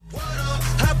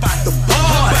about the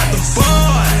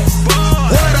boys?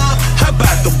 What up? How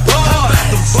about the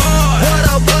boys? What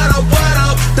up?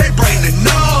 They bring the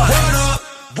noise.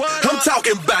 I'm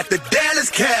talking about the Dallas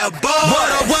Cowboys.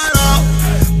 What up?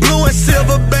 Blue and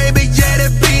silver, baby, yeah,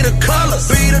 that be the colors.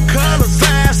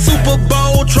 5 Super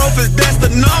Bowl trophies, that's the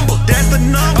number.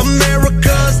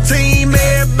 America's team,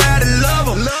 everybody love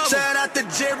them. Shout out to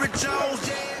Jerry Jones,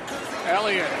 yeah.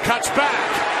 Elliott cuts back.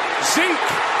 Zeke,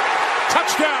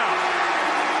 touchdown.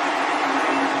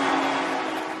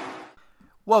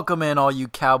 Welcome in, all you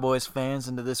Cowboys fans,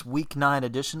 into this Week 9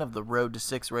 edition of the Road to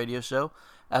 6 radio show.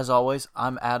 As always,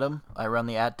 I'm Adam. I run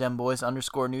the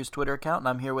 @DemBoys_news Twitter account, and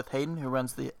I'm here with Hayden, who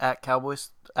runs the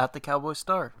 @the Cowboys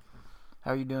Star.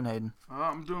 How are you doing, Hayden?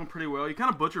 I'm doing pretty well. You kind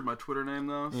of butchered my Twitter name,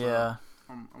 though. So yeah.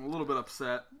 I'm a little bit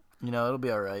upset. You know, it'll be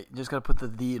all right. You just got to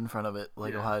put the in front of it,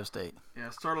 like Ohio State. Yeah,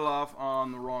 started off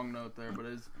on the wrong note there, but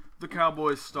it's the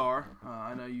Cowboys Star.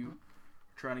 I know you are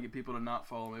trying to get people to not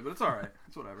follow me, but it's all right.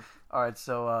 It's whatever. All right,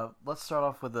 so let's start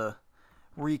off with a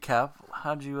recap.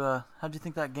 How'd you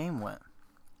think that game went?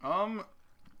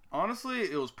 Honestly,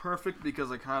 it was perfect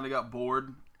because I kind of got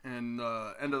bored in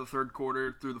the end of the third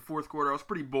quarter through the fourth quarter. I was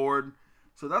pretty bored,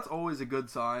 so that's always a good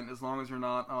sign as long as you're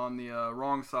not on the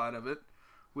wrong side of it,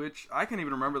 which I can't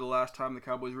even remember the last time the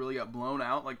Cowboys really got blown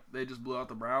out, like they just blew out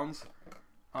the Browns.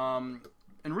 And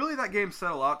really that game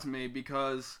said a lot to me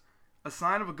because a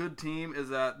sign of a good team is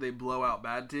that they blow out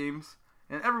bad teams,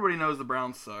 and everybody knows the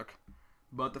Browns suck,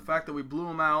 but the fact that we blew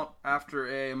them out after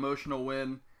a emotional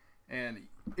win, and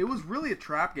it was really a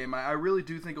trap game. I really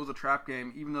do think it was a trap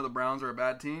game, even though the Browns are a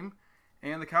bad team.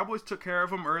 And the Cowboys took care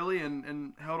of them early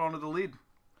and held on to the lead.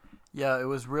 Yeah, it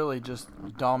was really just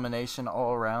domination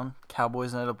all around.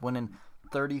 Cowboys ended up winning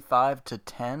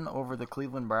 35-10 over the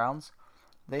Cleveland Browns.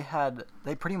 They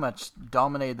pretty much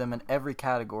dominated them in every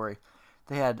category.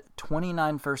 They had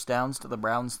 29 first downs to the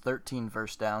Browns' 13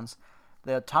 first downs.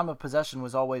 The time of possession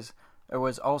was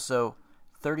also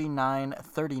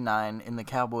 39-39 in the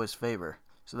Cowboys' favor.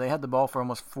 So they had the ball for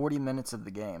almost 40 minutes of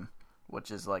the game,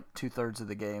 which is like 2/3 of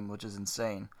the game, which is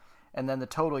insane. And then the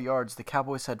total yards, the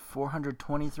Cowboys had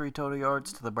 423 total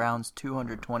yards to the Browns'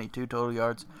 222 total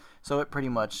yards. So it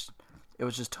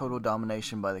was just total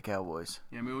domination by the Cowboys.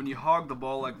 Yeah, I mean, when you hog the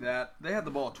ball like that, they had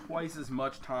the ball twice as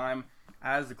much time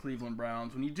as the Cleveland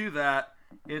Browns. When you do that,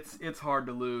 it's hard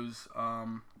to lose.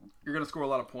 You're going to score a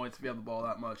lot of points if you have the ball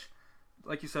that much.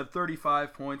 Like you said,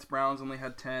 35 points. Browns only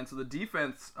had 10. So the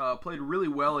defense played really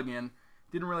well again.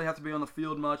 Didn't really have to be on the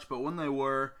field much, but when they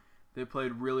were, they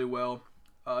played really well.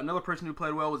 Another person who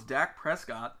played well was Dak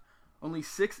Prescott. Only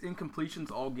 6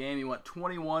 incompletions all game. He went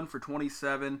 21 for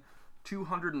 27,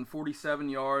 247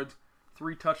 yards,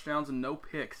 3 touchdowns, and no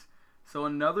picks. So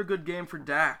another good game for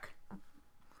Dak.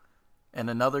 And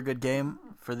another good game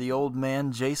for the old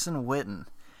man, Jason Witten.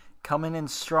 Coming in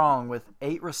strong with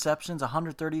 8 receptions,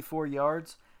 134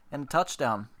 yards, and a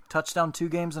touchdown. Touchdown 2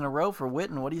 games in a row for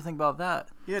Witten. What do you think about that?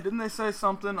 Yeah, didn't they say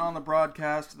something on the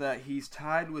broadcast that he's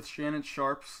tied with Shannon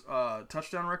Sharp's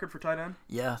touchdown record for tight end?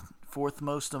 Yeah, 4th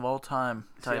most of all time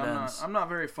tight ends. I'm not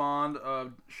very fond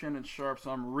of Shannon Sharp, so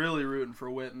I'm really rooting for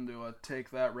Witten to take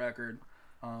that record.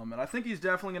 And I think he's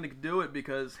definitely going to do it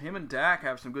because him and Dak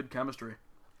have some good chemistry.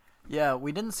 Yeah,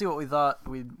 we didn't see what we thought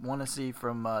we'd want to see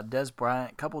from Dez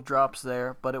Bryant. A couple drops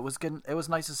there, but it was good. It was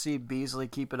nice to see Beasley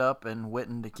keep it up and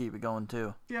Witten to keep it going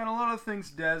too. Yeah, and a lot of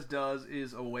things Dez does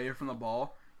is away from the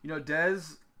ball. You know,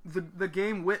 Dez, the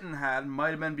game Witten had might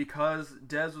have been because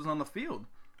Dez was on the field.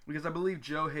 Because I believe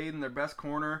Joe Hayden, their best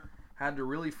corner, had to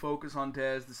really focus on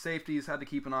Dez. The safeties had to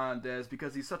keep an eye on Dez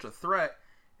because he's such a threat,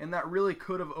 and that really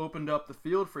could have opened up the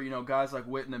field for, guys like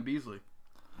Witten and Beasley.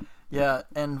 Yeah,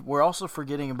 and we're also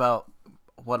forgetting about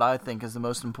what I think is the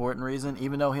most important reason,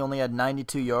 even though he only had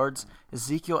 92 yards,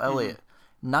 Ezekiel Elliott,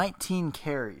 18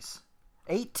 carries,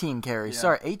 18 carries,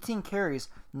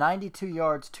 92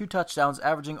 yards, 2 touchdowns,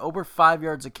 averaging over 5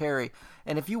 yards a carry.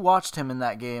 And if you watched him in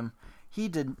that game, he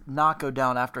did not go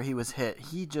down after he was hit.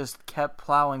 He just kept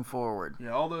plowing forward.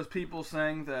 Yeah, all those people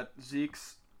saying that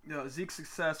Zeke's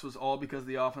success was all because of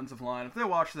the offensive line, if they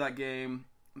watch that game,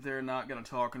 they're not going to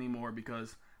talk anymore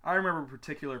because I remember a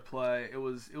particular play. It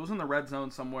was in the red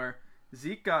zone somewhere.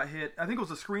 Zeke got hit. I think it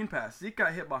was a screen pass. Zeke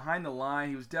got hit behind the line.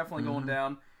 He was definitely going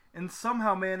down and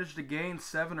somehow managed to gain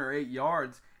 7 or 8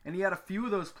 yards. And he had a few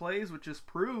of those plays, which just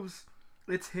proves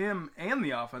it's him and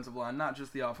the offensive line, not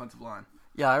just the offensive line.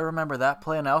 Yeah, I remember that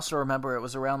play, and I also remember it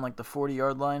was around like the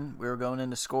 40-yard line. We were going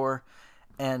in to score,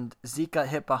 and Zeke got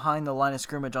hit behind the line of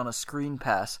scrimmage on a screen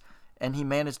pass. and he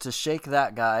managed to shake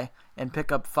that guy and pick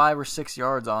up 5 or 6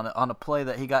 yards on it on a play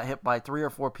that he got hit by 3 or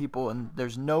 4 people, and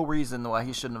there's no reason why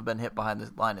he shouldn't have been hit behind the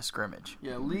line of scrimmage.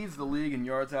 Yeah, leads the league in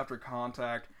yards after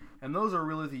contact, and those are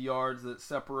really the yards that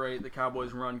separate the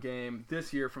Cowboys' run game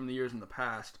this year from the years in the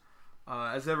past.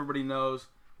 As everybody knows,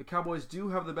 the Cowboys do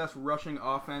have the best rushing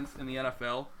offense in the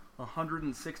NFL,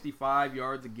 165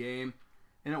 yards a game.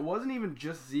 And it wasn't even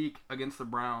just Zeke against the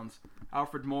Browns.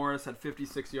 Alfred Morris had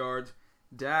 56 yards.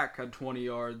 Dak had 20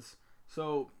 yards.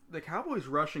 So the Cowboys'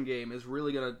 rushing game is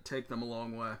really going to take them a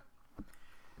long way.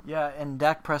 Yeah, and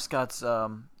Dak Prescott's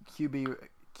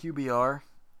QBR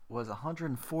was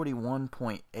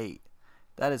 141.8.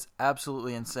 That is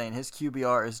absolutely insane. His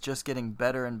QBR is just getting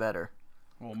better and better.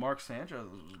 Well, Mark Sanchez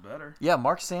was better. Yeah,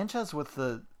 Mark Sanchez with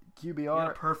the QBR. He had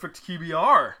a perfect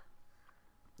QBR.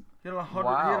 He had a 100.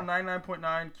 Wow. He had a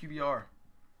 99.9 QBR.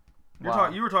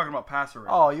 Wow. You were talking about passer rate.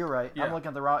 Oh, you're right. Yeah. I'm looking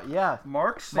at the wrong. Yeah,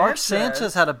 Mark Sanchez. Mark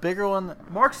Sanchez had a bigger one.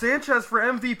 Mark Sanchez for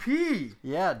MVP.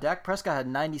 Yeah, Dak Prescott had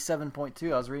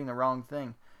 97.2. I was reading the wrong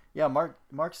thing. Yeah,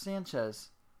 Mark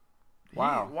Sanchez.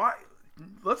 Wow. Why?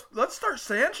 Let's start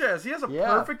Sanchez. He has a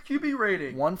perfect QB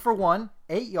rating. 1 for 1,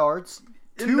 8 yards,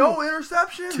 And no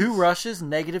interceptions. 2 rushes,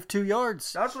 -2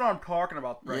 yards. That's what I'm talking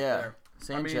about right there.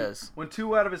 Sanchez. I mean, when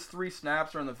 2 out of his 3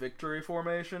 snaps are in the victory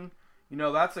formation,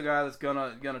 that's a guy that's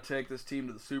gonna take this team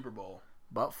to the Super Bowl.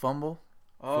 Butt fumble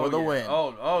for the win.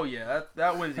 Oh yeah,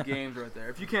 that wins the games right there.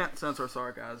 If you can't sense our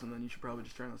sarcasm, then you should probably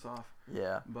just turn this off.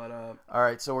 Yeah. But all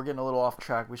right, so we're getting a little off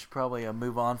track. We should probably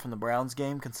move on from the Browns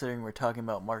game, considering we're talking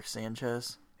about Mark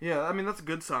Sanchez. Yeah, I mean, that's a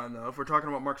good sign, though. If we're talking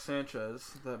about Mark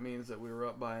Sanchez, that means that we were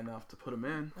up by enough to put him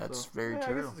in. That's very true. I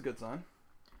true. guess it's a good sign.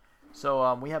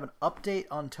 So we have an update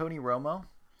on Tony Romo,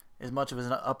 as much of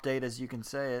an update as you can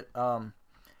say it.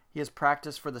 He has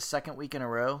practiced for the 2nd week in a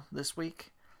row this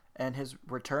week, and his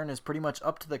return is pretty much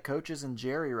up to the coaches and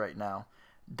Jerry right now.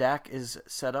 Dak is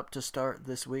set up to start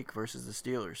this week versus the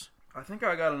Steelers. I think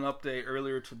I got an update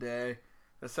earlier today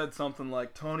that said something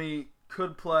like Tony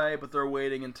could play, but they're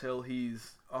waiting until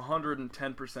he's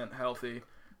 110% healthy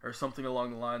or something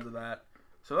along the lines of that.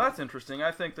 So that's interesting.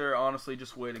 I think they're honestly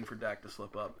just waiting for Dak to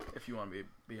slip up, if you want to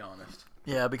be honest.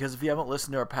 Yeah, because if you haven't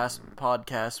listened to our past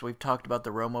podcasts, we've talked about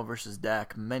the Romo versus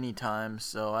Dak many times,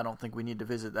 so I don't think we need to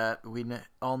visit that. We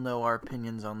all know our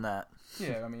opinions on that.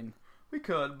 Yeah, I mean, we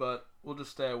could, but we'll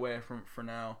just stay away from it for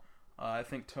now. I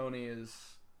think Tony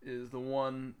is the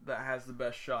one that has the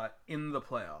best shot in the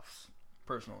playoffs,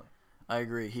 personally. I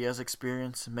agree. He has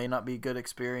experience. May not be good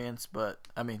experience, but,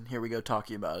 I mean, here we go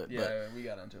talking about it. Yeah, we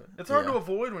got into it. It's hard to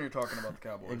avoid when you're talking about the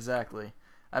Cowboys. Exactly.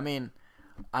 I mean,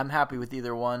 I'm happy with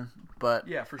either one, but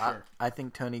yeah, for sure. I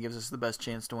think Tony gives us the best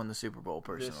chance to win the Super Bowl,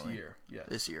 personally. This year, yes.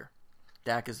 This year.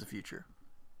 Dak is the future.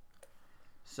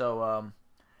 So,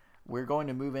 we're going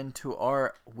to move into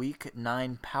our Week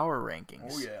 9 power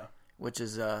rankings. Oh, yeah. Which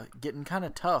is getting kind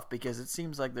of tough because it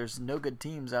seems like there's no good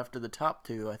teams after the top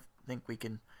 2. I think we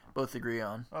can both agree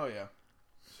on. Oh, yeah.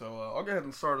 So, I'll go ahead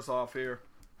and start us off here.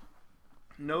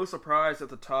 No surprise at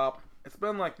the top. It's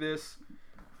been like this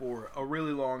for a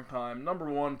really long time. Number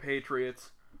 1,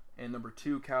 Patriots, and number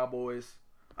 2, Cowboys.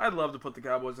 I'd love to put the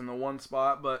Cowboys in the 1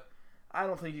 spot, but I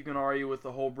don't think you can argue with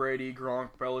the whole Brady,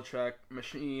 Gronk, Belichick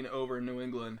machine over New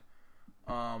England.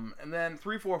 And then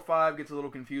 3, 4, 5 gets a little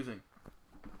confusing.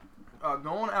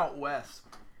 Going out west,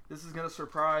 this is going to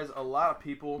surprise a lot of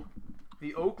people.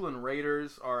 The Oakland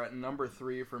Raiders are at number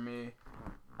 3 for me.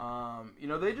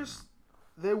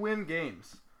 They win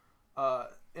games.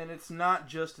 And it's not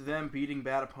just them beating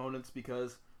bad opponents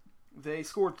because they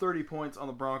scored 30 points on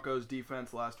the Broncos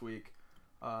defense last week.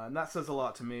 And that says a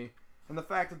lot to me. And the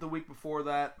fact that the week before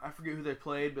that, I forget who they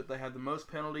played, but they had the most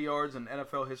penalty yards in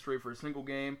NFL history for a single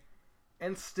game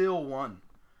and still won.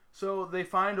 So they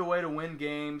find a way to win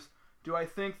games. Do I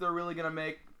think they're really going to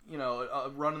make, a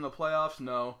run in the playoffs?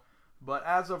 No. But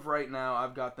as of right now,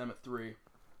 I've got them at 3.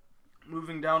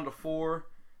 Moving down to 4,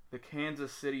 the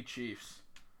Kansas City Chiefs.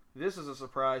 This is a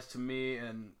surprise to me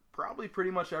and probably pretty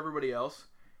much everybody else.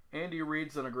 Andy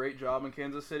Reid's done a great job in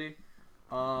Kansas City.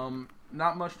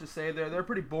 Not much to say there. They're a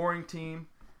pretty boring team.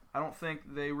 I don't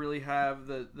think they really have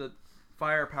the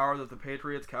firepower that the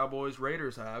Patriots, Cowboys,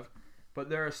 Raiders have. But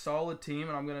they're a solid team,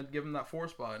 and I'm going to give them that 4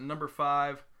 spot. And number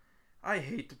 5, I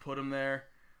hate to put them there,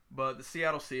 but the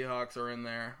Seattle Seahawks are in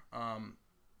there. I'm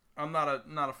not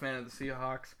a fan of the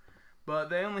Seahawks, but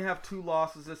they only have 2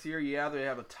 losses this year. Yeah, they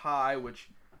have a tie, which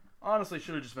honestly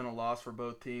should have just been a loss for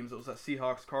both teams. It was that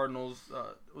Seahawks-Cardinals,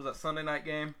 was that Sunday night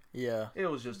game? Yeah. It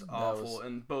was just awful,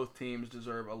 and both teams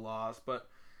deserve a loss. But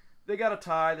they got a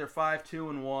tie. They're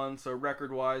 5-2-1, so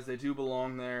record-wise, they do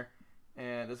belong there.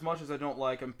 And as much as I don't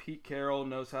like them, Pete Carroll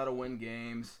knows how to win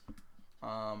games.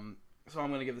 So I'm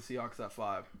going to give the Seahawks that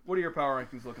 5. What are your power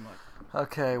rankings looking like?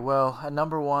 Okay, well, at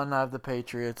number 1, I have the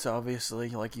Patriots, obviously.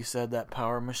 Like you said, that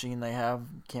power machine they have,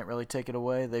 can't really take it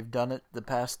away. They've done it the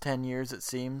past 10 years, it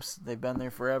seems. They've been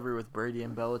there forever with Brady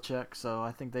and Belichick, so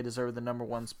I think they deserve the number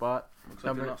 1 spot. Looks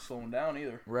like they're not slowing down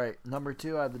either. Right. Number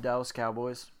 2, I have the Dallas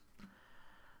Cowboys.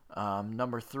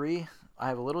 Number 3, I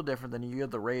have a little different than you. You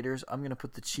have the Raiders. I'm going to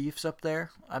put the Chiefs up there.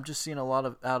 I'm just seeing a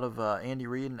lot out of Andy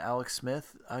Reid and Alex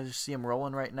Smith. I just see them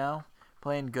rolling right now.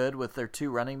 Playing good with their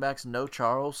 2 running backs, no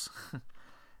Charles.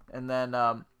 And then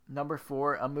number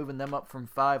 4, I'm moving them up from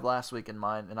 5 last week in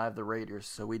mine, and I have the Raiders,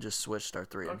 so we just switched our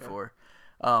 3 and 4.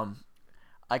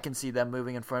 I can see them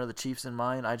moving in front of the Chiefs in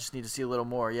mine. I just need to see a little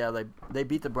more. Yeah, they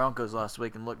beat the Broncos last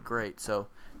week and looked great, so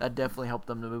that definitely helped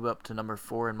them to move up to number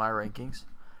 4 in my rankings.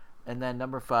 And then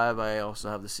number 5, I also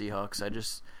have the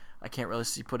Seahawks. I can't really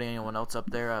see putting anyone else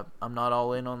up there. I'm not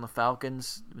all in on the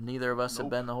Falcons. Neither of us have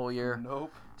been the whole year.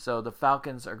 Nope. So the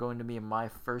Falcons are going to be my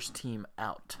first team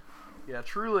out. Yeah,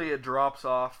 truly it drops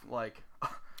off like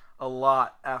a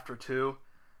lot after 2.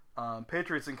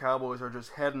 Patriots and Cowboys are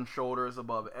just head and shoulders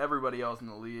above everybody else in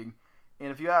the league.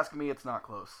 And if you ask me, it's not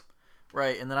close.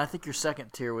 Right, and then I think your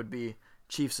second tier would be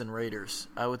Chiefs and Raiders.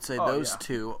 I would say those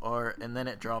 2 are, and then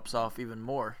it drops off even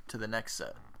more to the next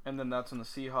set. And then that's in the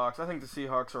Seahawks. I think the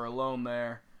Seahawks are alone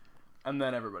there, and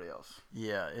then everybody else.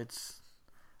 Yeah,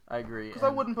 I agree. Because I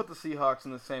wouldn't put the Seahawks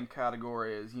in the same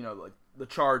category as, like the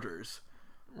Chargers.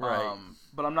 Right.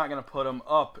 But I'm not going to put them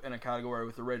up in a category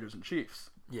with the Raiders and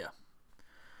Chiefs. Yeah.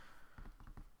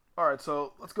 All right,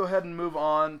 so let's go ahead and move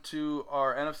on to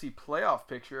our NFC playoff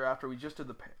picture after we just did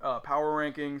the power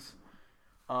rankings.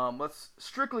 Let's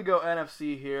strictly go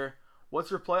NFC here.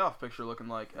 What's your playoff picture looking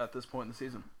like at this point in the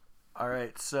season? All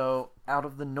right, so out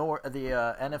of the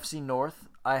NFC North,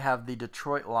 I have the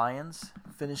Detroit Lions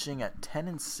finishing at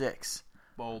 10-6.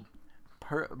 Bold.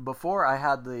 Before I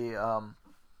had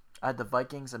the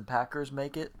Vikings and Packers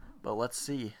make it, but let's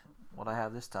see what I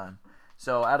have this time.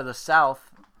 So out of the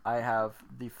South, I have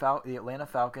the Atlanta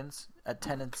Falcons at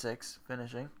 10-6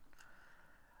 finishing.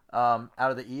 Out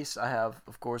of the East, I have,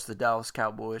 of course, the Dallas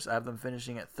Cowboys. I have them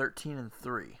finishing at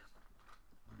 13-3.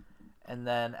 And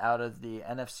then out of the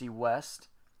NFC West,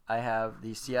 I have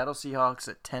the Seattle Seahawks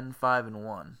at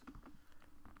 10-5-1.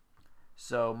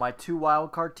 So my 2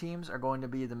 wildcard teams are going to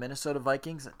be the Minnesota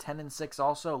Vikings at 10-6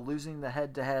 also, losing the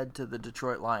head-to-head to the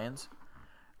Detroit Lions.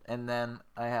 And then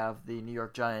I have the New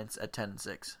York Giants at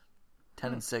 10-6.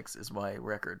 10-6 is my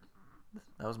record.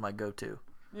 That was my go-to.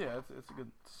 Yeah, it's a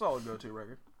good, solid go-to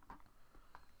record.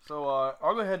 So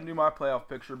I'll go ahead and do my playoff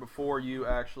picture before you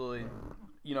actually,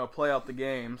 play out the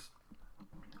games.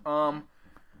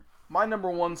 My number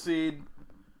 1 seed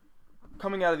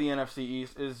coming out of the NFC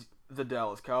East is the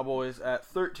Dallas Cowboys at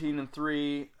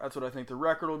 13-3. That's what I think the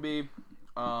record will be.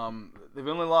 They've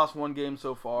only lost 1 game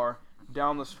so far.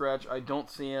 Down the stretch, I don't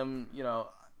see them,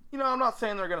 I'm not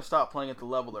saying they're going to stop playing at the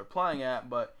level they're playing at,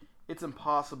 but it's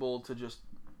impossible to just,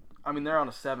 they're on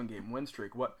a 7-game win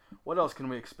streak. What else can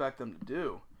we expect them to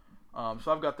do?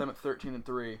 So I've got them at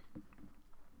 13-3.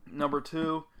 Number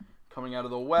 2, coming out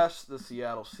of the West, the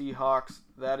Seattle Seahawks.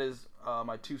 That is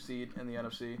my 2 seed in the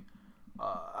NFC.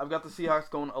 I've got the Seahawks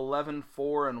going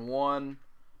 11-4-1.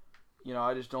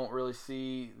 I just don't really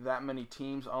see that many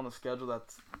teams on the schedule that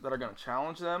are going to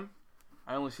challenge them.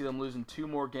 I only see them losing 2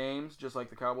 more games, just like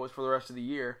the Cowboys, for the rest of the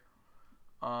year.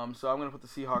 So I'm going to put the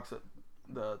Seahawks at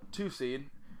the 2 seed.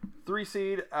 3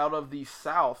 seed out of the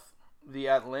South, the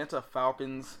Atlanta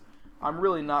Falcons. I'm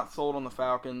really not sold on the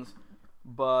Falcons,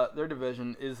 but their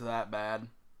division is that bad.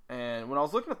 And when I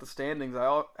was looking at the standings,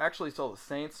 I actually saw the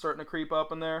Saints starting to creep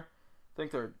up in there. I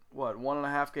think they're,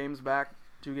 1.5 games back,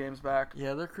 2 games back?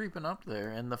 Yeah, they're creeping up there.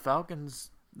 And the Falcons,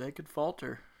 they could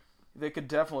falter. They could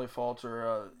definitely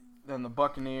falter. Then the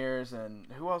Buccaneers, and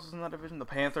who else is in that division? The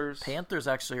Panthers. Panthers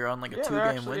actually are on like a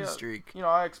 2-game win streak.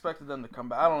 I expected them to come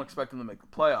back. I don't expect them to make the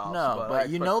playoffs. No,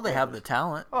 but they have the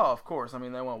talent. Oh, of course. They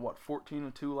went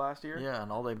 14-2 last year. Yeah,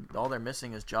 and all they're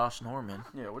missing is Josh Norman.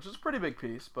 Yeah, which is a pretty big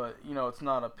piece, but it's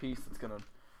not a piece that's gonna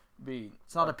be.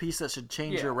 It's not a piece that should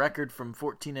change your record from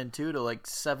 14-2 to like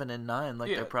 7-9, like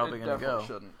they're probably gonna go.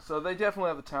 Shouldn't. So they definitely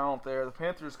have the talent there. The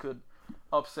Panthers could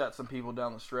upset some people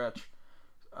down the stretch.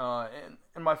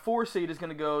 And my 4 seed is going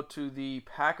to go to the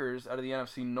Packers out of the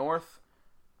NFC North.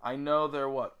 I know they're,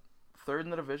 3rd in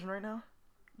the division right now?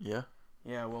 Yeah.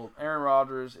 Yeah, well, Aaron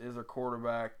Rodgers is their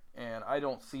quarterback, and I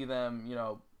don't see them,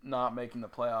 not making the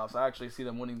playoffs. I actually see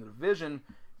them winning the division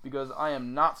because I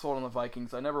am not sold on the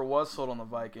Vikings. I never was sold on the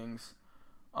Vikings.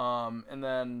 And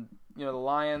then, the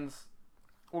Lions,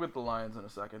 we'll get to the Lions in a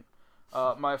second.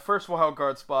 My first wild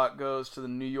card spot goes to the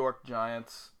New York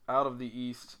Giants. out of the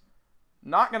East.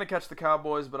 Not going to catch the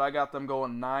Cowboys, but I got them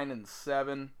going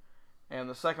 9-7. And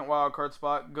the second wild card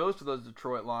spot goes to those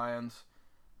Detroit Lions.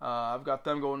 I've got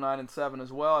them going 9-7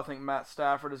 as well. I think Matt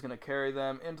Stafford is going to carry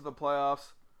them into the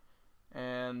playoffs.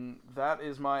 And that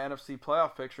is my NFC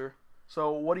playoff picture.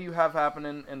 So what do you have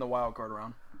happening in the wild card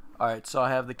round? All right, so I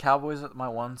have the Cowboys at my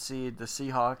 1 seed, the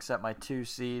Seahawks at my 2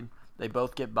 seed. They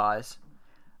both get byes.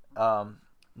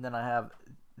 Then I have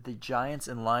the Giants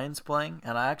and Lions playing,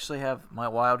 and I actually have my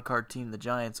wild card team, the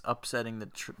Giants, upsetting the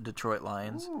Detroit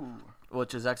Lions,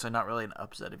 which is actually not really an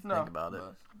upset if you think about it,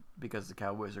 because the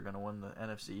Cowboys are going to win the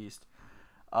NFC East.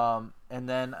 And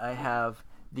then I have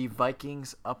the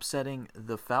Vikings upsetting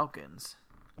the Falcons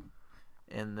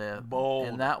in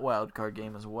that wild card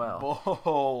game as well.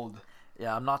 Bold.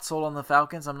 Yeah, I'm not sold on the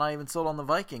Falcons. I'm not even sold on the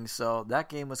Vikings. So that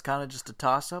game was kind of just a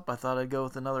toss-up. I thought I'd go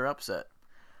with another upset.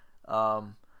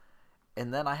 And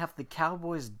then I have the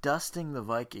Cowboys dusting the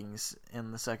Vikings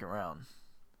in the second round.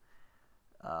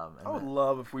 I would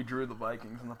love if we drew the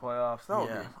Vikings in the playoffs. That would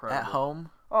be incredible. At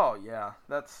home? Oh, yeah.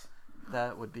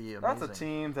 That would be amazing. That's a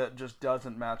team that just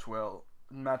doesn't match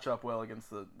up well against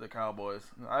the Cowboys.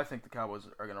 I think the Cowboys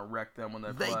are going to wreck them when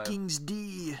they play. Vikings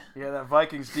D. Yeah, that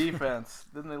Vikings defense.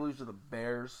 Didn't they lose to the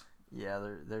Bears? Yeah,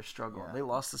 they're struggling. Yeah. They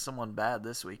lost to someone bad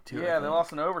this week, too. Yeah, they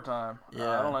lost in overtime.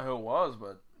 Yeah. I don't know who it was,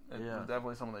 but it was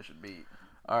definitely someone they should beat.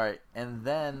 All right, and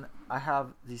then I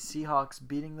have the Seahawks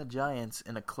beating the Giants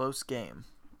in a close game.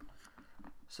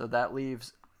 So that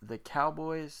leaves the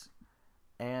Cowboys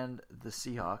and the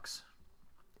Seahawks.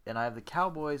 And I have the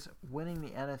Cowboys winning the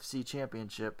NFC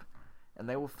Championship, and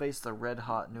they will face the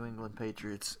red-hot New England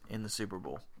Patriots in the Super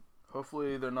Bowl.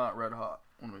 Hopefully they're not red-hot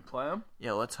when we play them.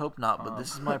 Yeah, let's hope not, but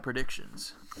this is my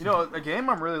predictions. You know, a game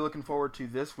I'm really looking forward to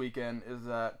this weekend is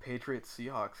that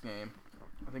Patriots-Seahawks game.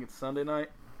 I think it's Sunday night.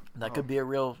 That could be a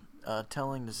real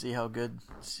telling to see how good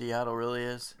Seattle really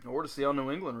is. Or to see how New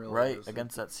England really is. Right,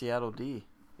 against that Seattle D.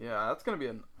 Yeah, that's going to be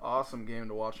an awesome game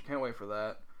to watch. Can't wait for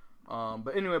that.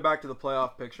 But anyway, back to the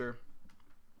playoff picture.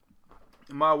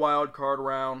 In my wild card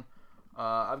round,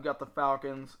 I've got the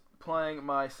Falcons playing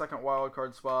my second wild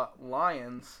card spot,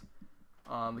 Lions.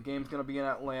 The game's going to be in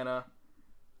Atlanta.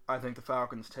 I think the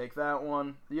Falcons take that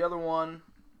one. The other one,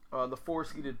 the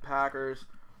 4-seeded Packers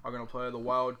are going to play the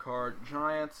wild card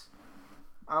Giants.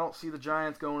 I don't see the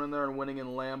Giants going in there and winning in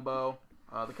Lambeau.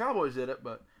 The Cowboys did it,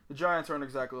 but the Giants aren't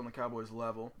exactly on the Cowboys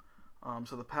level.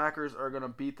 So the Packers are going to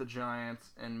beat the Giants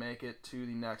and make it to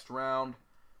the next round.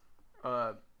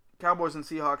 Cowboys and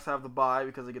Seahawks have the bye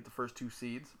because they get the first 2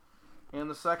 seeds. In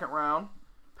the second round,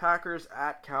 Packers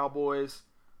at Cowboys.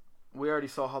 We already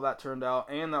saw how that turned out,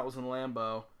 and that was in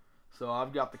Lambeau. So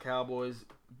I've got the Cowboys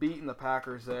beating the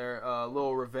Packers there. A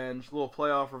little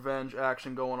playoff revenge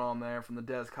action going on there from the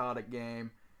Des Coddick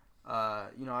game. I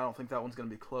don't think that one's going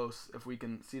to be close if we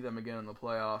can see them again in the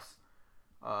playoffs.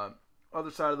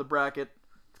 Other side of the bracket,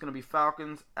 it's going to be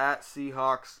Falcons at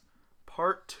Seahawks,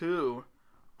 part 2.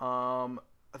 I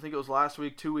think it was last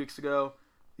week, 2 weeks ago.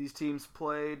 These teams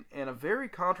played in a very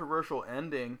controversial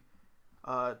ending.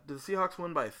 Did the Seahawks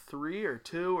win by 3 or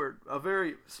 2 or a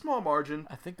very small margin?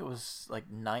 I think it was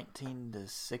like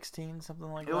 19-16,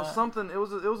 something like that. It was something. It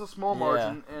was a small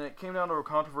margin, and it came down to a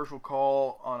controversial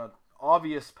call on an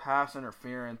obvious pass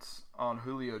interference on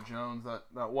Julio Jones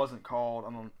that wasn't called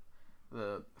on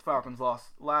the Falcons'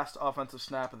 last offensive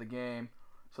snap of the game.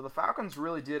 So the Falcons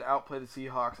really did outplay the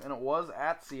Seahawks, and it was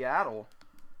at Seattle.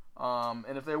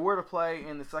 And if they were to play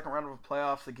in the second round of the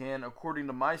playoffs again, according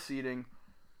to my seeding,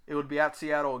 it would be at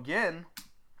Seattle again.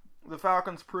 The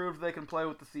Falcons proved they can play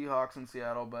with the Seahawks in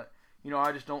Seattle, but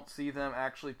I just don't see them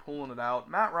actually pulling it out.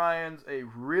 Matt Ryan's a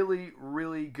really,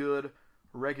 really good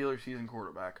regular season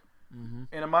quarterback. Mm-hmm.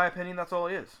 And in my opinion, that's all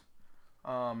he is.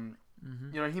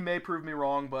 He may prove me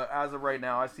wrong, but as of right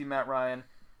now, I see Matt Ryan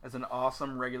as an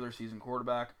awesome regular season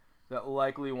quarterback that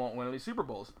likely won't win any Super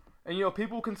Bowls. And,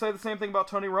 people can say the same thing about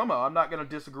Tony Romo. I'm not going to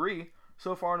disagree.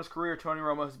 So far in his career, Tony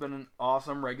Romo has been an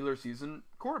awesome regular season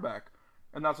quarterback.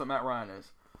 And that's what Matt Ryan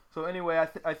is. So anyway,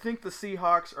 I think the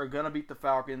Seahawks are going to beat the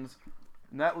Falcons.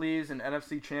 And that leaves an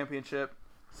NFC Championship.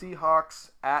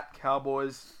 Seahawks at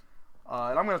Cowboys.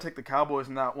 And I'm going to take the Cowboys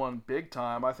in that one big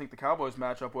time. I think the Cowboys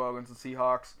match up well against the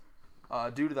Seahawks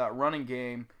due to that running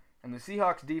game. And the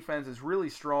Seahawks defense is really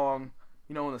strong,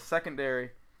 in the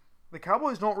secondary. The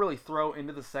Cowboys don't really throw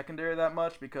into the secondary that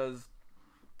much because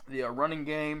the running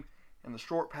game and the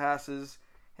short passes,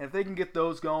 and if they can get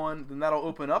those going, then that'll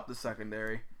open up the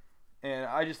secondary. And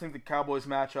I just think the Cowboys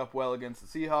match up well against the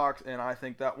Seahawks, and I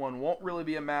think that one won't really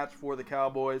be a match for the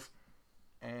Cowboys.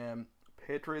 And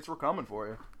Patriots, we're coming for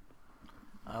you.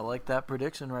 I like that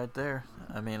prediction right there.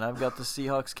 I mean, I've got the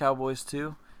Seahawks Cowboys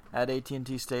too. at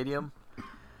AT&T Stadium.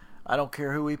 I don't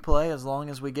care who we play as long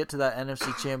as we get to that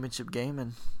NFC Championship game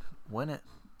and win it.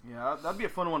 Yeah, that'd be a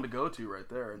fun one to go to right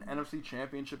there. An NFC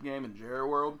Championship game in Jerry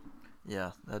World.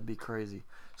 Yeah, that'd be crazy.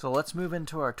 So let's move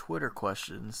into our Twitter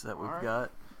questions that we've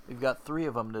got. We've got 3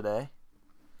 of them today.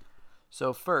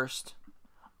 So first,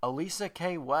 Elisa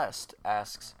K. West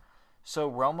asks, so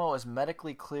Romo is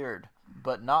medically cleared,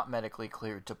 but not medically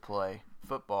cleared to play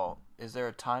football. Is there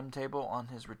a timetable on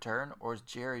his return, or is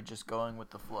Jerry just going with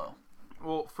the flow?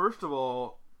 Well, first of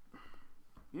all,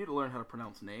 you need to learn how to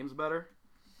pronounce names better,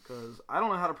 because I don't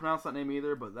know how to pronounce that name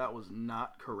either, but that was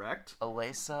not correct.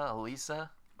 Elisa?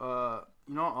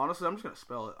 Honestly, I'm just going to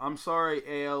spell it. I'm sorry,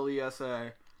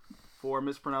 Alesa, for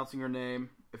mispronouncing your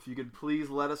name. If you could please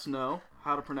let us know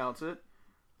how to pronounce it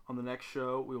on the next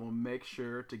show, we will make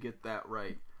sure to get that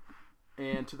right.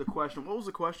 And to the question, what was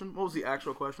the question? What was the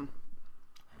actual question?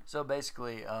 So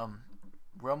basically,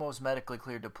 Romo's medically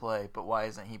cleared to play, but why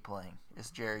isn't he playing?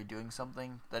 Is Jerry doing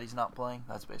something that he's not playing?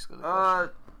 That's basically the question.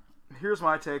 Here's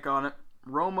my take on it.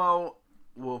 Romo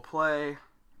will play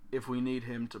if we need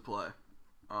him to play.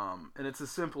 And it's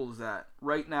as simple as that.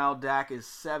 Right now, Dak is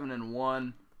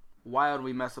 7-1. Why would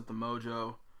we mess up the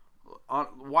mojo?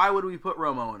 Why would we put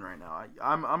Romo in right now?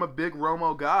 I'm a big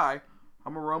Romo guy.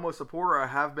 I'm a Romo supporter. I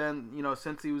have been,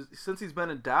 since he's been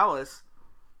in Dallas.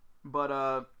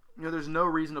 But there's no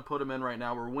reason to put him in right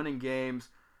now. We're winning games.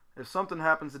 If something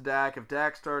happens to Dak, if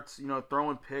Dak starts,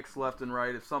 throwing picks left and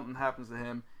right, if something happens to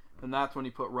him, then that's when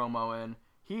you put Romo in.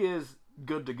 He is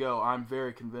good to go. I'm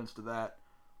very convinced of that.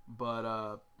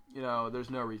 But there's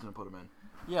no reason to put him in.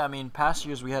 Yeah, I mean, past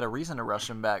years we had a reason to rush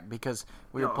him back because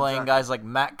we were No, playing exactly. guys like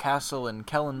Matt Castle and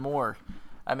Kellen Moore.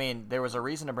 I mean, there was a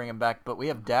reason to bring him back, but we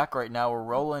have Dak right now. We're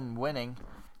rolling, winning,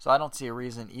 so I don't see a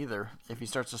reason either. If he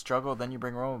starts to struggle, then you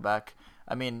bring Romo back.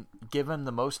 I mean, give him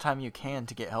the most time you can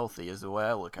to get healthy is the way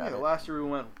I look at it. Last year we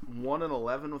went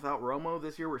 1-11 without Romo.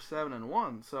 This year we're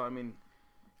 7-1. So I mean,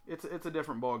 it's a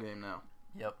different ball game now.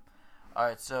 Yep. All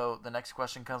right, so the next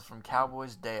question comes from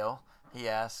Cowboys Dale. He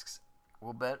asks,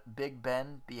 will Big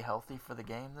Ben be healthy for the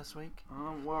game this week?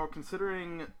 Well,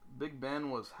 considering Big Ben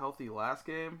was healthy last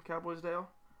game, Cowboys Dale,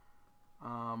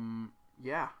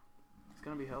 yeah, he's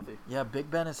going to be healthy. Yeah,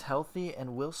 Big Ben is healthy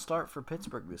and will start for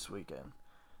Pittsburgh this weekend.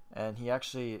 And he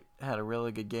actually had a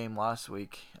really good game last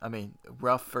week. I mean,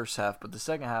 rough first half, but the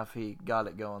second half he got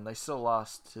it going. They still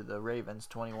lost to the Ravens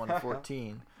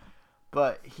 21-14.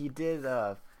 But he did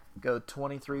go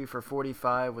 23 for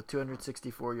 45 with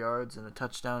 264 yards and a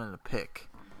touchdown and a pick.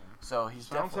 So he's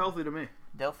Sounds healthy to me.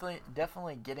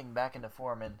 definitely getting back into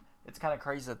form. And it's kind of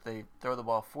crazy that they throw the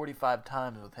ball 45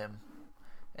 times with him.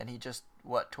 And he just,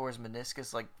 tore his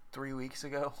meniscus like 3 weeks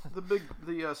ago? The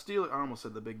Steelers, I almost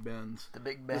said the Big Bens. The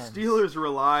Big Bens. The Steelers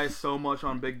rely so much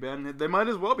on Big Ben. They might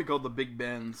as well be called the Big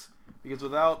Bens. Because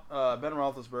without Ben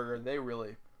Roethlisberger, they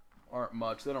really aren't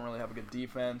much. They don't really have a good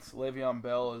defense. Le'Veon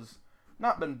Bell has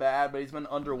not been bad, but he's been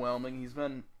underwhelming. He's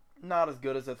been not as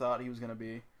good as I thought he was going to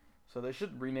be. So they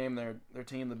should rename their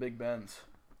team the Big Bens.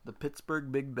 The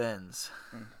Pittsburgh Big Bens.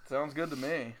 Sounds good to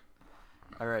me.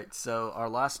 All right, so our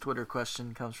last Twitter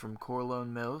question comes from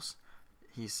Corlone Mills.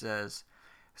 He says,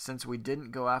 since we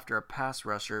didn't go after a pass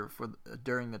rusher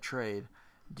during the trade,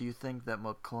 do you think that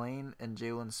McClain and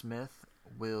Jalen Smith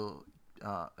will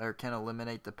or can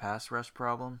eliminate the pass rush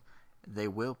problem? They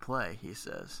will play, he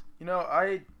says.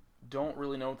 I don't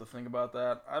really know what to think about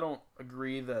that. I don't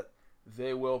agree that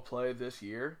they will play this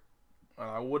year.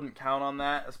 I wouldn't count on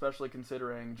that, especially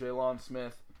considering Jalen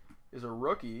Smith is a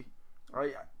rookie.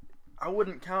 I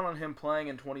wouldn't count on him playing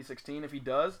in 2016. If he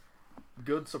does,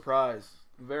 good surprise.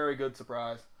 Very good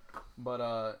surprise. But,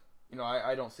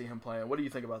 I don't see him playing. What do you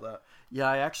think about that? Yeah,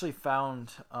 I actually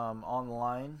found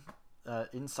online,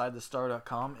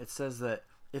 InsideTheStar.com, it says that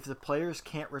if the players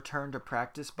can't return to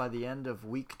practice by the end of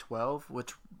Week 12,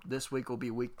 which this week will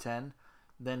be Week 10,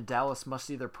 then Dallas must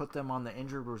either put them on the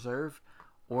injured reserve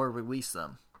or release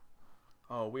them.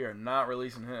 Oh, we are not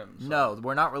releasing him. So. No,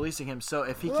 we're not releasing him. So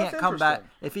if he can't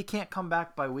come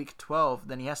back by Week 12,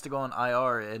 then he has to go on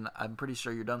IR, and I'm pretty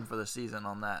sure you're done for the season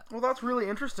on that. Well, that's really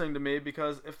interesting to me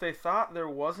because if they thought there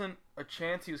wasn't a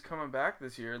chance he was coming back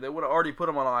this year, they would have already put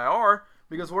him on IR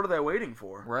because what are they waiting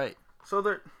for? Right. So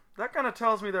that kind of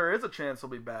tells me there is a chance he'll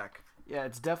be back. Yeah,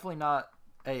 it's definitely not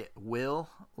a will,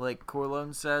 like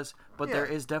Corlone says, but there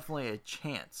is definitely a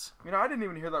chance. I didn't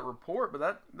even hear that report,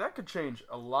 but that could change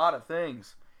a lot of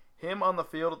things. Him on the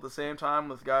field at the same time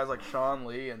with guys like Sean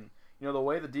Lee and, the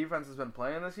way the defense has been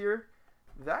playing this year,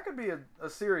 that could be a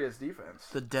serious defense.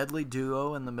 The deadly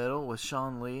duo in the middle with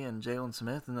Sean Lee and Jalen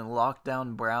Smith, and then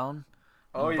Lockdown Brown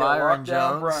and Byron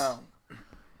Jones. Brown.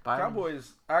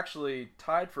 Cowboys actually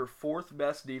tied for 4th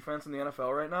best defense in the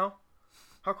NFL right now.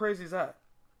 How crazy is that?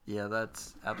 Yeah,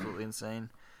 that's absolutely insane.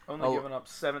 Only giving up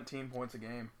 17 points a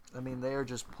game. I mean, they are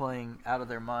just playing out of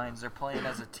their minds. They're playing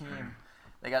as a team.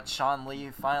 They got Sean Lee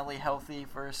finally healthy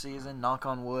for a season, knock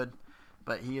on wood,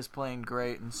 but he is playing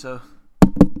great, and so...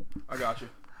 I got you.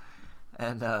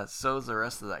 And so is the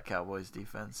rest of that Cowboys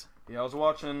defense. Yeah, I was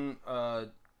watching, I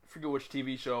forget which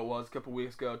TV show it was a couple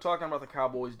weeks ago, talking about the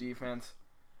Cowboys defense,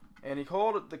 and he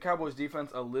called the Cowboys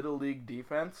defense a Little League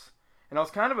defense, and I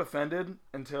was kind of offended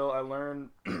until I learned,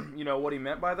 what he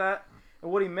meant by that.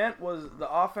 And what he meant was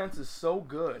the offense is so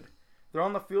good. They're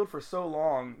on the field for so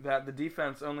long that the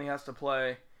defense only has to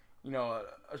play,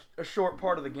 a short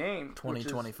part of the game.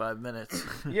 25 minutes.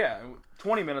 Yeah,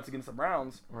 20 minutes against the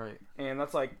Browns. Right. And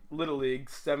that's like Little League,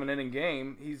 7-inning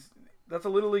game. That's a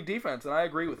Little League defense, and I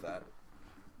agree with that.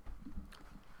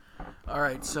 All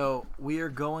right, so we are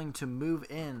going to move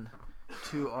in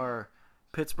to our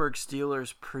Pittsburgh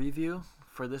Steelers preview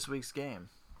for this week's game.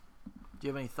 Do you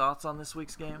have any thoughts on this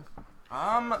week's game?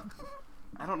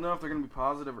 I don't know if they're going to be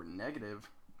positive or negative.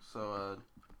 So,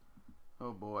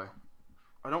 oh boy.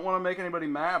 I don't want to make anybody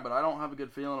mad, but I don't have a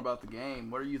good feeling about the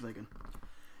game. What are you thinking?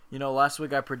 Last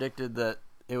week I predicted that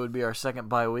it would be our second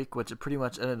bye week, which it pretty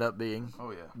much ended up being.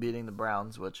 Oh, yeah. Beating the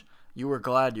Browns, which you were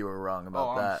glad you were wrong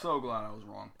about that. I'm so glad I was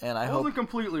wrong. And I wasn't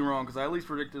completely wrong because I at least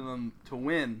predicted them to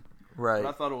win. Right. But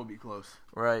I thought it would be close.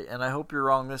 Right, and I hope you're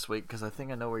wrong this week because I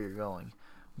think I know where you're going.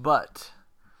 But,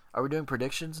 are we doing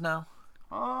predictions now?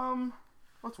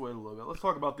 Let's wait a little bit. Let's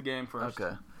talk about the game first.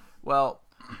 Okay. Well,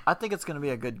 I think it's going to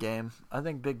be a good game. I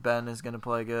think Big Ben is going to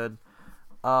play good.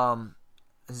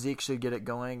 Zeke should get it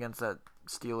going against that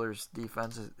Steelers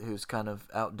defense who's kind of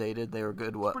outdated. They were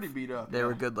good, pretty beat up. They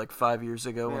were good like 5 years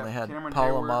ago when they had Cameron Palomalu.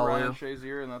 Hayward, Ryan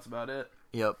Shazier, and that's about it.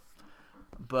 Yep.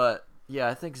 But, yeah,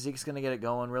 I think Zeke's going to get it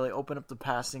going, really open up the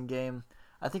passing game.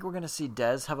 I think we're going to see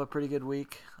Dez have a pretty good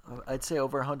week. I'd say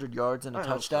over 100 yards and a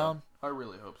touchdown. So. I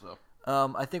really hope so.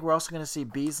 I think we're also going to see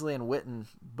Beasley and Witten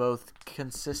both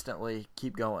consistently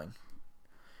keep going.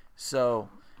 So,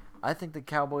 I think the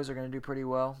Cowboys are going to do pretty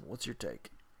well. What's your take?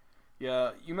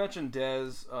 Yeah, you mentioned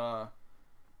Dez.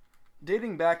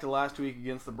 Dating back to last week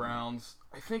against the Browns,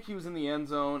 I think he was in the end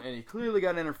zone, and he clearly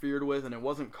got interfered with, and it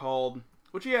wasn't called,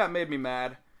 which, yeah, it made me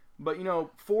mad. But,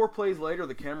 4 plays later,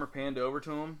 the camera panned over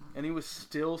to him, and he was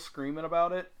still screaming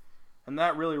about it, and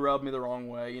that really rubbed me the wrong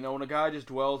way. When a guy just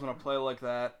dwells on a play like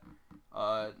that,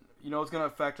 it's going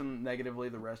to affect him negatively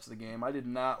the rest of the game. I did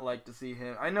not like to see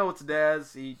him. I know it's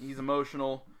Dez. He's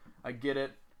emotional. I get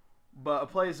it. But a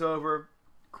play's over.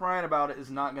 Crying about it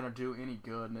is not going to do any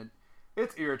good, and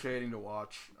it's irritating to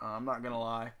watch. I'm not going to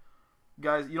lie.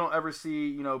 Guys, you don't ever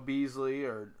see, Beasley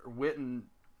or Witten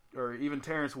or even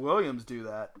Terrence Williams do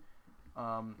that.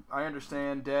 I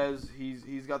understand Dez.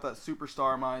 He's got that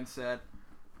superstar mindset,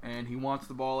 and he wants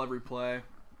the ball every play.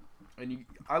 And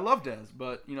I love Dez,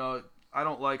 but, I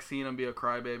don't like seeing him be a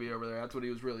crybaby over there. That's what he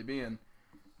was really being.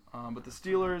 But the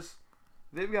Steelers,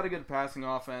 they've got a good passing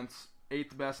offense,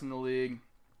 8th best in the league,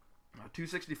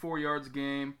 264 yards a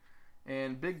game,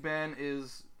 and Big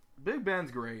Ben's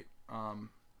great.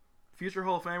 Future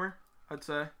Hall of Famer, I'd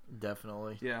say.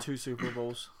 Definitely. Yeah. 2 Super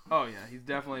Bowls. Oh yeah, he's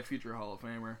definitely a future Hall of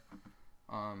Famer.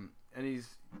 And he's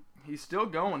still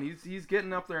going. He's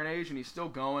getting up there in age, and he's still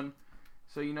going.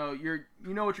 So you know what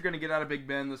you're going to get out of Big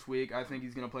Ben this week. I think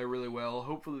he's going to play really well.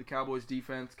 Hopefully the Cowboys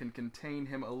defense can contain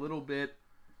him a little bit.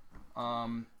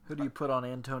 Who do you put on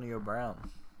Antonio Brown?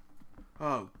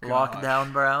 Oh, gosh.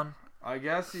 Lockdown Brown? I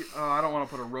guess I don't want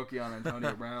to put a rookie on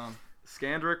Antonio Brown.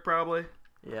 Skandrick probably.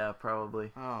 Yeah,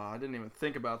 probably. Oh, I didn't even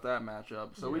think about that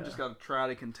matchup. So we just got to try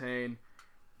to contain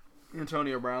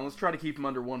Antonio Brown. Let's try to keep him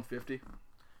under 150.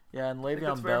 Yeah, and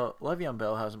Le'Veon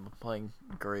Bell hasn't been playing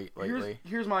great lately.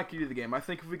 Here's my key to the game. I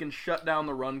think if we can shut down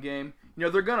the run game,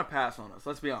 they're going to pass on us.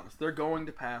 Let's be honest. They're going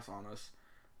to pass on us.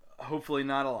 Hopefully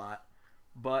not a lot.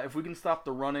 But if we can stop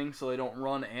the running so they don't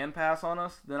run and pass on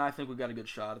us, then I think we've got a good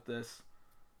shot at this.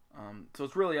 So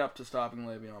it's really up to stopping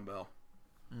Le'Veon Bell.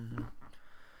 Mm-hmm.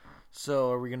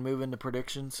 So are we going to move into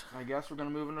predictions? I guess we're going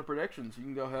to move into predictions. You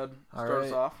can go ahead and start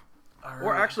us off.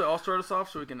 Or actually, I'll start us off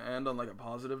so we can end on like a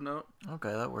positive note.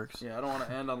 Okay, that works. Yeah, I don't want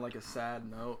to end on like a sad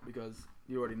note because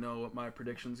you already know what my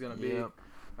prediction's going to be.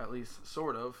 At least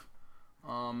sort of.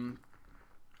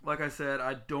 Like I said,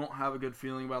 I don't have a good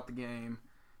feeling about the game.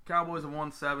 Cowboys have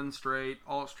won 7 straight.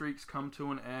 All streaks come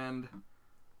to an end.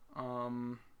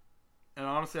 And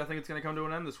honestly, I think it's going to come to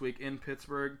an end this week in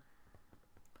Pittsburgh.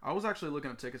 I was actually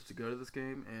looking at tickets to go to this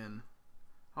game, and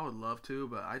I would love to,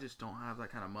 but I just don't have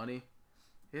that kind of money.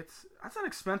 That's an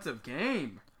expensive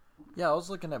game. Yeah, I was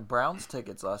looking at Browns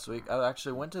tickets last week. I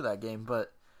actually went to that game,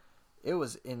 but it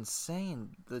was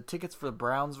insane. The tickets for the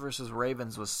Browns versus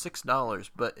Ravens was $6,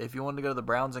 but if you wanted to go to the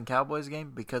Browns and Cowboys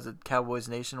game, because Cowboys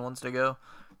Nation wants to go,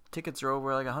 tickets are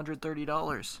over like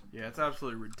 $130. Yeah, it's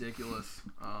absolutely ridiculous.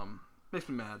 Makes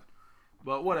me mad.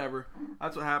 But whatever.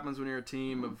 That's what happens when you're a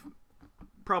team of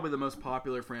probably the most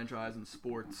popular franchise in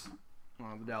sports,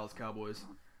 the Dallas Cowboys.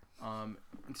 And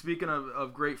speaking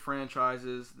of great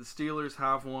franchises, the Steelers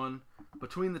have one.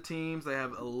 Between the teams, they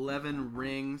have 11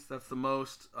 rings. That's the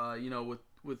most,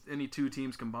 with any two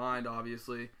teams combined,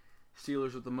 obviously.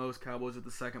 Steelers with the most, Cowboys with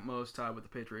the second most, tied with the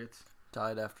Patriots.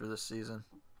 Tied after this season.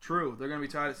 True. They're going to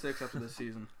be tied at 6 after this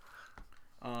season.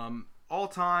 All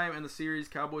time in the series,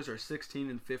 Cowboys are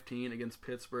 16-15 against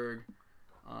Pittsburgh.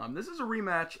 This is a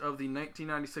rematch of the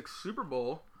 1996 Super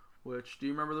Bowl, which, do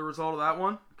you remember the result of that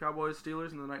one?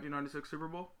 Cowboys-Steelers in the 1996 Super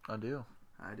Bowl? I do.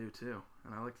 I do too,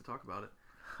 and I like to talk about it.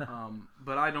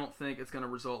 But I don't think it's going to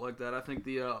result like that. I think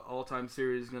the all-time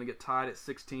series is going to get tied at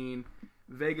 16.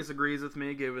 Vegas agrees with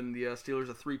me, giving the Steelers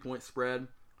a 3-point spread.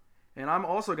 And I'm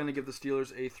also going to give the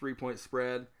Steelers a 3-point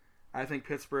spread. I think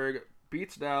Pittsburgh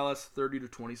beats Dallas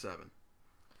 30-27.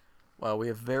 Wow, we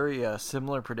have very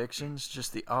similar predictions,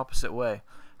 just the opposite way.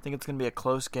 I think it's going to be a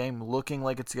close game, looking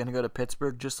like it's going to go to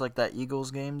Pittsburgh, just like that Eagles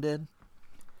game did.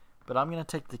 But I'm going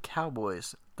to take the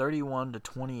Cowboys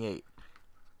 31-28.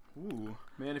 Ooh,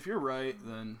 man, if you're right,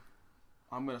 then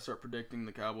I'm going to start predicting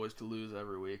the Cowboys to lose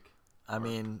every week. I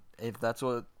mean, if that's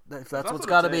what's what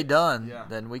got to it be takes, done, yeah.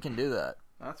 then we can do that.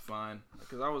 That's fine,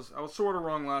 because I was sort of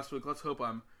wrong last week. Let's hope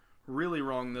I'm really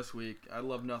wrong this week. I'd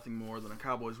love nothing more than a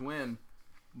Cowboys win,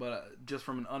 but just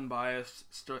from an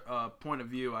unbiased point of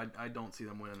view, I don't see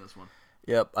them winning this one.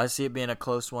 Yep, I see it being a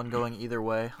close one going either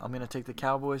way. I'm going to take the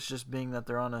Cowboys, just being that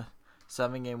they're on a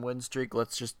 7-game win streak.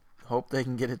 Let's just hope they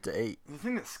can get it to 8. The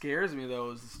thing that scares me,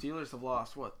 though, is the Steelers have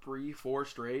lost, 3-4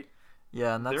 straight?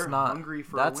 Yeah, and They're hungry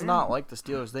for a that's win. not like the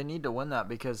Steelers. They need to win that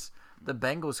because the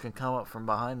Bengals can come up from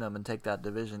behind them and take that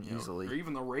division easily. Or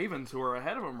even the Ravens, who are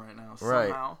ahead of them right now, Right.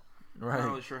 somehow. Right. Not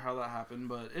really sure how that happened,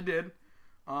 but it did.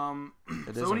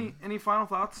 It So is any final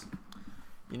thoughts?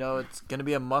 It's going to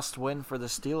be a must-win for the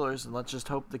Steelers, and let's just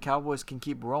hope the Cowboys can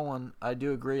keep rolling. I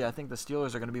do agree. I think the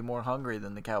Steelers are going to be more hungry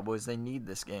than the Cowboys. They need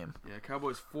this game. Yeah,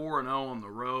 Cowboys 4-0 on the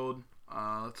road.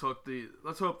 Let's hope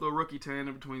the rookie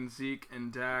tandem between Zeke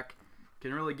and Dak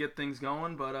can really get things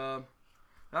going. But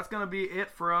that's going to be it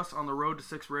for us on the Road to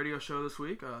 6 radio show this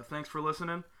week. Thanks for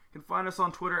listening. You can find us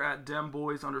on Twitter at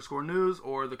DemBoys_news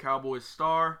or the Cowboys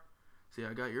Star. See,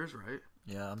 I got yours right.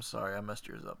 Yeah, I'm sorry. I messed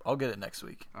yours up. I'll get it next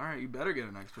week. All right, you better get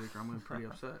it next week or I'm going to be pretty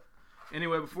upset.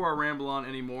 Anyway, before I ramble on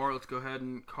anymore, let's go ahead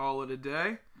and call it a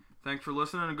day. Thanks for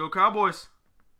listening and go Cowboys!